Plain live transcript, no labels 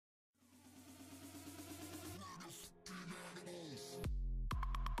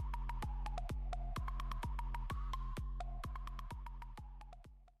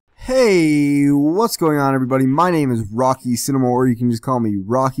Hey, what's going on, everybody? My name is Rockies.Cinema, or you can just call me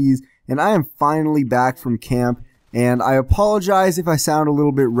Rockies, and I am finally back from camp, and I apologize if I sound a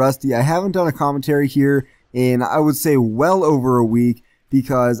little bit rusty. I haven't done a commentary here in, I would say, well over a week,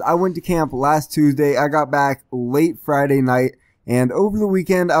 because I went to camp last Tuesday. I got back late Friday night, and over the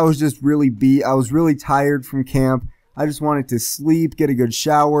weekend, I was just really beat. I was really tired from camp. I just wanted to sleep, get a good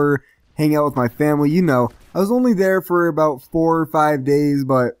shower, hang out with my family. You know, I was only there for about 4 or 5 days,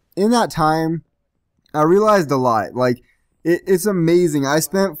 but in that time, I realized a lot. Like, it's amazing. I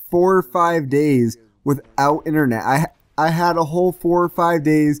spent 4 or 5 days without internet. I had a whole 4 or 5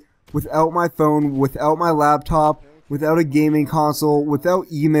 days without my phone, without my laptop, without a gaming console, without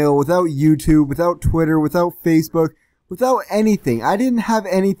email, without YouTube, without Twitter, without Facebook, without anything. I didn't have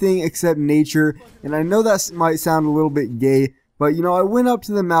anything except nature, and I know that might sound a little bit gay, but you know, I went up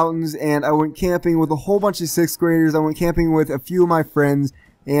to the mountains and I went camping with a whole bunch of 6th graders. I went camping with a few of my friends,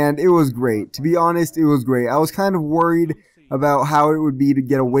 and it was great. To be honest, it was great. I was kind of worried about how it would be to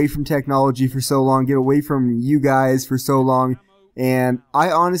get away from technology for so long, get away from you guys for so long, and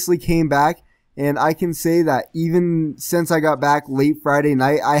I honestly came back, and I can say that even since I got back late Friday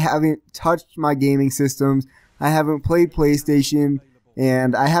night, I haven't touched my gaming systems, I haven't played PlayStation,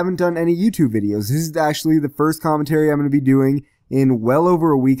 and I haven't done any YouTube videos. This is actually the first commentary I'm going to be doing in well over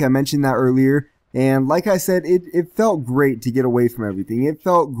a week. I mentioned that earlier. And like I said, it felt great to get away from everything. It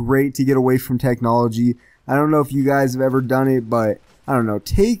felt great to get away from technology. I don't know if you guys have ever done it, but I don't know.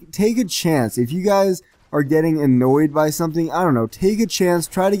 Take a chance. If you guys are getting annoyed by something, I don't know. Take a chance.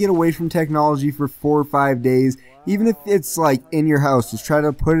 Try to get away from technology for 4 or 5 days. Even if it's like in your house, just try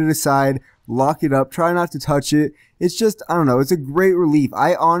to put it aside, lock it up, try not to touch it. It's just, I don't know. It's a great relief.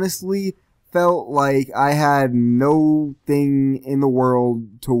 I honestly felt like I had no thing in the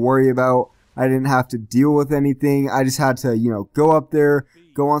world to worry about. I didn't have to deal with anything. I just had to, you know, go up there,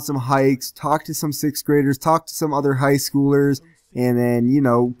 go on some hikes, talk to some 6th graders, talk to some other high schoolers, and then, you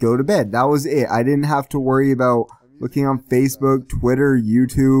know, go to bed. That was it. I didn't have to worry about looking on Facebook, Twitter,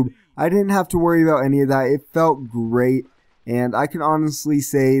 YouTube. I didn't have to worry about any of that. It felt great, and I can honestly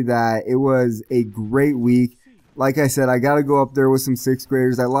say that it was a great week. Like I said, I got to go up there with some 6th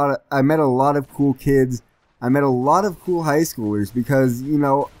graders. I met a lot of cool kids. I met a lot of cool high schoolers because, you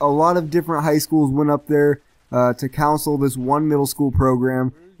know, a lot of different high schools went up there to counsel this one middle school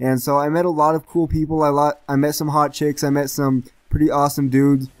program. And so I met a lot of cool people. I met some hot chicks. I met some pretty awesome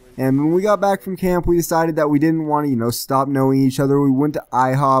dudes. And when we got back from camp, we decided that we didn't want to, you know, stop knowing each other. We went to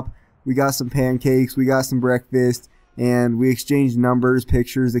IHOP. We got some pancakes. We got some breakfast. And we exchanged numbers,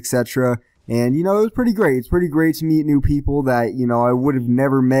 pictures, etc. And, you know, it was pretty great. It's pretty great to meet new people that, you know, I would have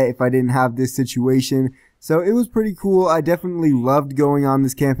never met if I didn't have this situation. So it was pretty cool. I definitely loved going on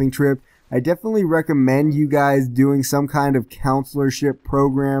this camping trip. I definitely recommend you guys doing some kind of counselorship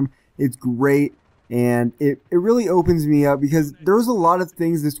program. It's great, and it really opens me up because there was a lot of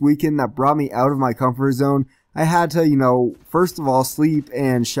things this weekend that brought me out of my comfort zone. I had to, you know, first of all, sleep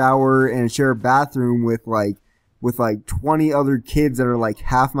and shower and share a bathroom with like 20 other kids that are like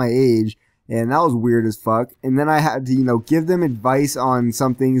half my age. And that was weird as fuck. And then I had to, you know, give them advice on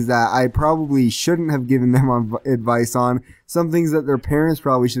some things that I probably shouldn't have given them advice on. Some things that their parents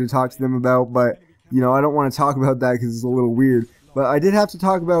probably should have talked to them about. But, you know, I don't want to talk about that because it's a little weird. But I did have to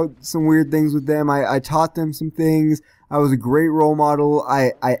talk about some weird things with them. I taught them some things. I was a great role model.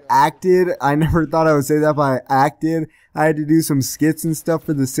 I acted. I never thought I would say that, but I acted. I had to do some skits and stuff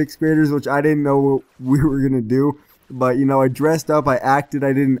for the 6th graders, which I didn't know what we were going to do. But, you know, I dressed up. I acted.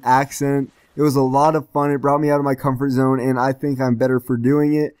 I did an accent. It was a lot of fun. It brought me out of my comfort zone, and I think I'm better for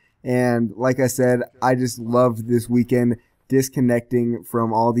doing it. And like I said, I just loved this weekend. Disconnecting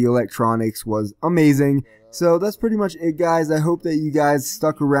from all the electronics was amazing. So that's pretty much it, guys. I hope that you guys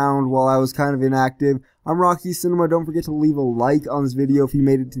stuck around while I was kind of inactive. I'm Rockies.Cinema. Don't forget to leave a like on this video if you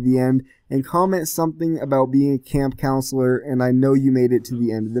made it to the end, and comment something about being a camp counselor, and I know you made it to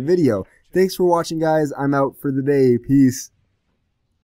the end of the video. Thanks for watching, guys. I'm out for the day. Peace.